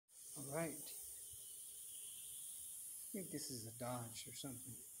right. I think this is a Dodge or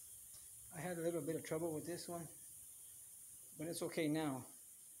something. I had a little bit of trouble with this one, but it's okay now.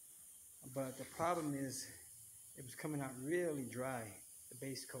 But the problem is it was coming out really dry, the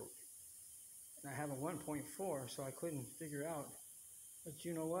base coat. And I have a 1.4, so I couldn't figure out. But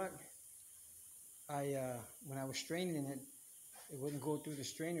you know what? When I was straining it, it wouldn't go through the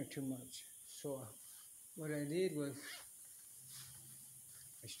strainer too much. So what I did was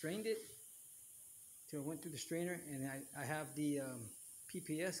I strained it till it went through the strainer, and I have the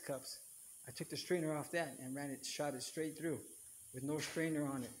PPS cups. I took the strainer off that and shot it straight through with no strainer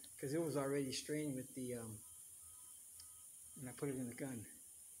on it because it was already strained with the when I put it in the gun.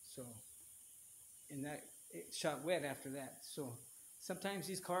 So, and that it shot wet after that. So sometimes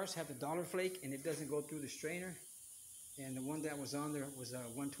these cars have the dollar flake and it doesn't go through the strainer. And the one that was on there was a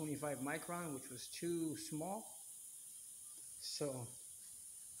 125 micron, which was too small. So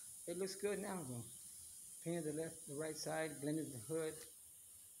it looks good now though. Painted the right side, blended the hood,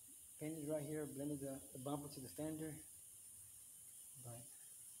 painted right here, blended the bumper to the fender. But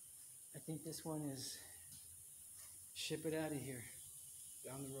I think this one is ship it out of here,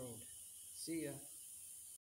 down the road. See ya.